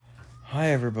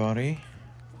Hi everybody.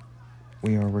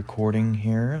 We are recording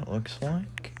here, it looks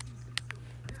like.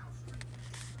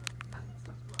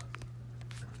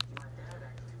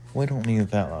 We don't need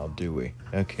it that loud, do we?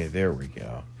 Okay, there we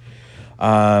go.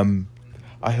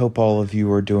 I hope all of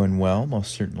you are doing well.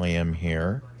 Most certainly am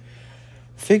here.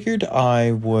 Figured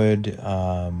I would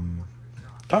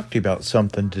talk to you about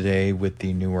something today with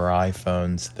the newer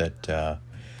iPhones that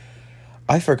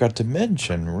I forgot to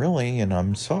mention, really, and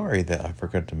I'm sorry that I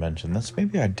forgot to mention this.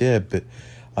 Maybe I did, but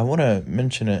I want to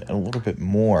mention it a little bit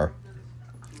more.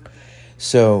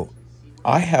 So,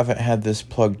 I haven't had this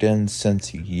plugged in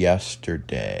since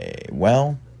yesterday.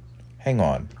 Well, hang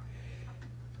on.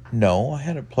 No, I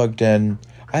had it plugged in.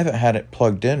 I haven't had it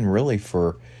plugged in really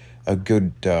for a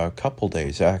good couple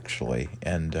days, actually.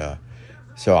 And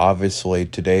so, obviously,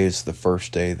 today is the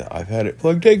first day that I've had it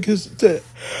plugged in because it's at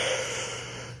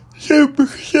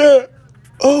 10%.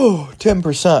 Oh,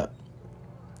 10%.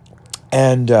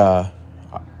 And I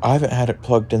haven't had it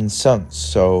plugged in since.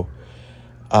 So,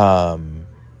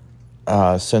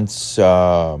 since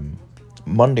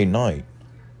Monday night.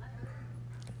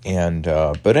 And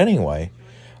but anyway,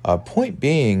 point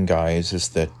being, guys, is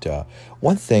that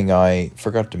one thing I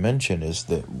forgot to mention is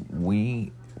that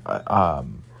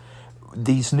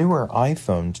these newer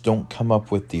iPhones don't come up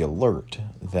with the alert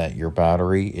that your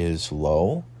battery is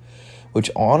low, which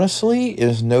honestly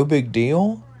is no big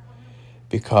deal,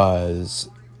 because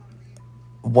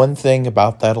one thing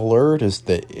about that alert is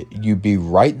that you'd be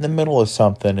right in the middle of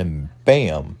something and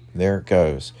bam, there it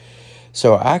goes.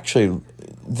 So actually,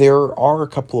 there are a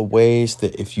couple of ways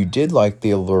that if you did like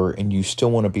the alert and you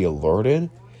still want to be alerted,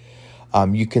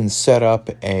 you can set up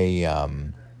a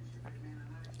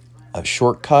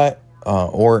shortcut,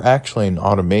 or actually an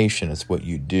automation is what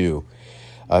you do.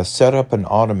 Set up an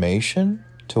automation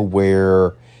to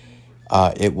where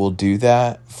it will do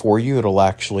that for you.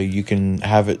 You can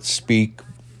have it speak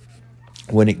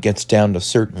when it gets down to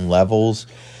certain levels,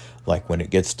 like when it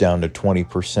gets down to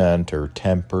 20% or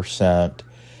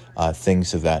 10%,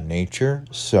 things of that nature.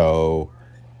 So,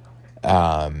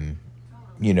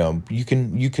 you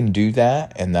can do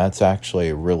that, and that's actually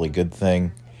a really good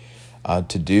thing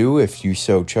to do if you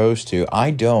so chose to.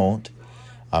 I don't.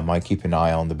 I keep an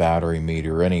eye on the battery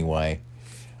meter anyway.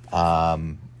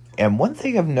 And one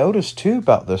thing I've noticed too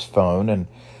about this phone, and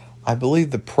I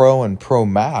believe the Pro and Pro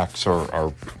Max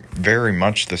are very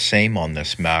much the same on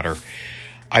this matter,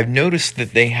 I've noticed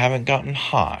that they haven't gotten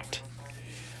hot.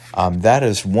 That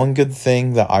is one good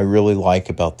thing that I really like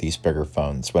about these bigger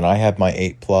phones. When I had my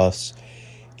 8 Plus,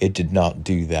 it did not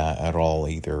do that at all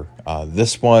either.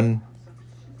 This one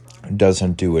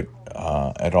doesn't do it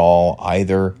at all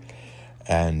either.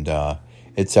 And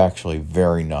it's actually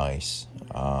very nice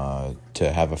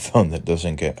to have a phone that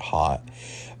doesn't get hot.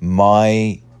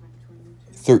 My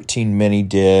 13 mini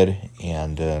did,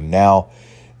 and now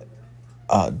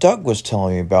Doug was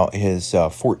telling me about his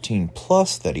 14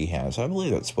 Plus that he has. I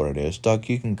believe that's what it is. Doug,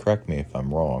 you can correct me if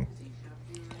I'm wrong.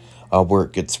 Where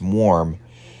it gets warm.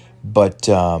 But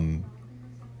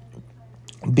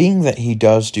being that he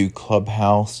does do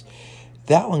Clubhouse,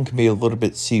 that one can be a little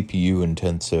bit CPU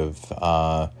intensive.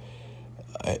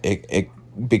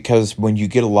 Because when you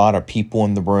get a lot of people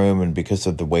in the room, and because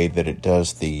of the way that it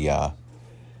does the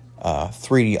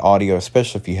 3D audio,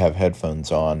 especially if you have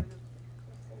headphones on.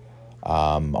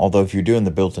 Although if you're doing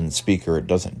the built-in speaker, it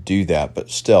doesn't do that. But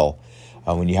still,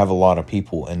 when you have a lot of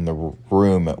people in the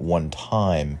room at one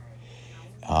time,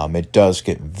 it does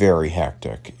get very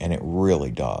hectic, and it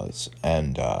really does.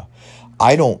 And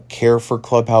I don't care for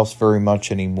Clubhouse very much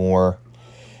anymore.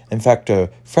 In fact, a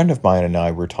friend of mine and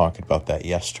I were talking about that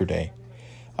yesterday.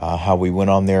 How we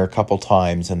went on there a couple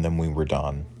times and then we were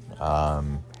done.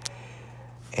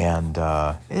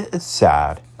 It's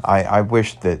sad. I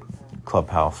wish that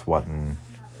Clubhouse wasn't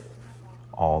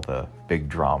all the big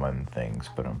drama and things,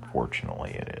 but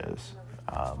unfortunately it is.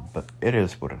 But it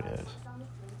is what it is.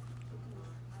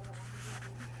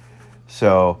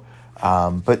 So,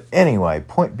 but anyway,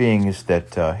 point being is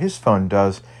that his phone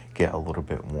does get a little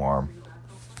bit warm.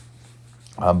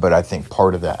 But I think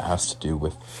part of that has to do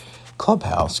with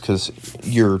Clubhouse, because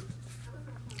your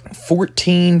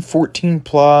 14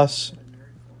 Plus,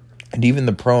 and even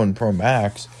the Pro and Pro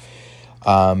Max,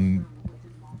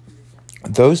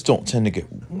 those don't tend to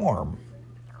get warm.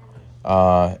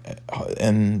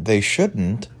 And they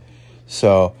shouldn't.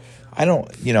 So I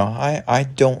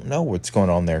don't know what's going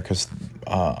on there, because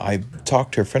I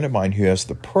talked to a friend of mine who has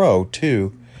the Pro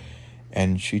too,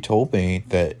 and she told me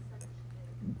that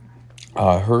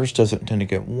hers doesn't tend to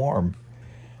get warm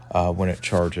when it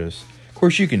charges. Of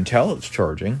course, you can tell it's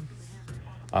charging.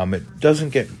 It doesn't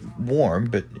get warm,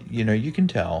 but you can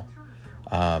tell.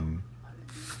 that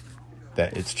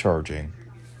it's charging.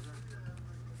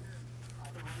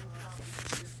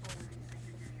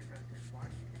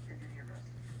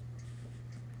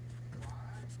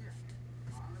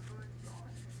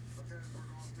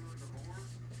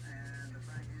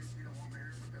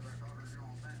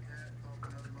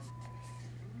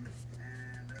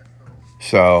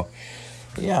 So,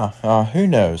 yeah, who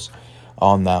knows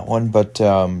on that one. But,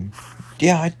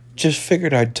 yeah, I just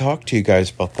figured I'd talk to you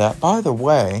guys about that. By the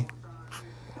way,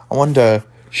 I wanted to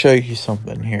show you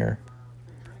something here.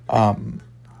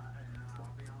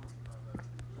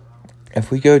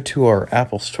 If we go to our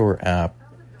Apple Store app,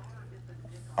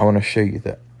 I want to show you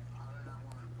that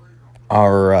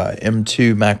our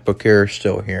M2 MacBook Air is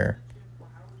still here.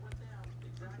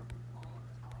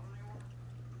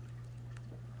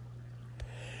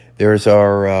 There's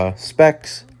our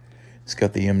specs. It's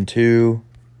got the M2.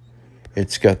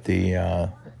 It's got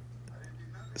the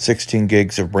 16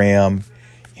 gigs of RAM.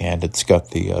 And it's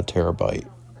got the terabyte.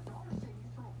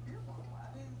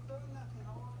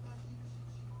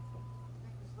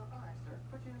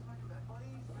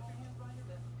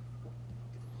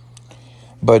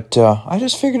 But I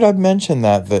just figured I'd mention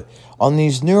that on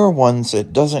these newer ones,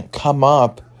 it doesn't come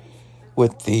up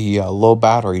with the low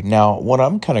battery. Now, what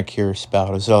I'm kind of curious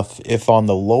about is if on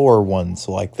the lower ones,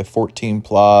 like the 14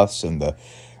 Plus and the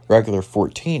regular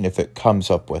 14, if it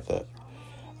comes up with it.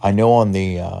 I know on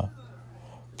the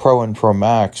Pro and Pro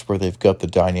Max, where they've got the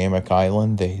dynamic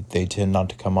island, they tend not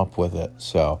to come up with it.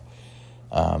 So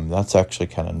that's actually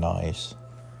kind of nice.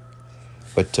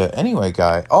 But anyway,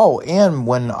 guy. Oh, and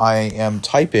when I am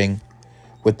typing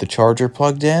with the charger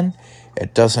plugged in,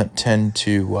 it doesn't tend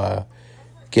to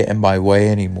get in my way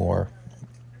anymore.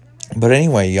 But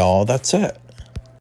anyway, y'all, that's it.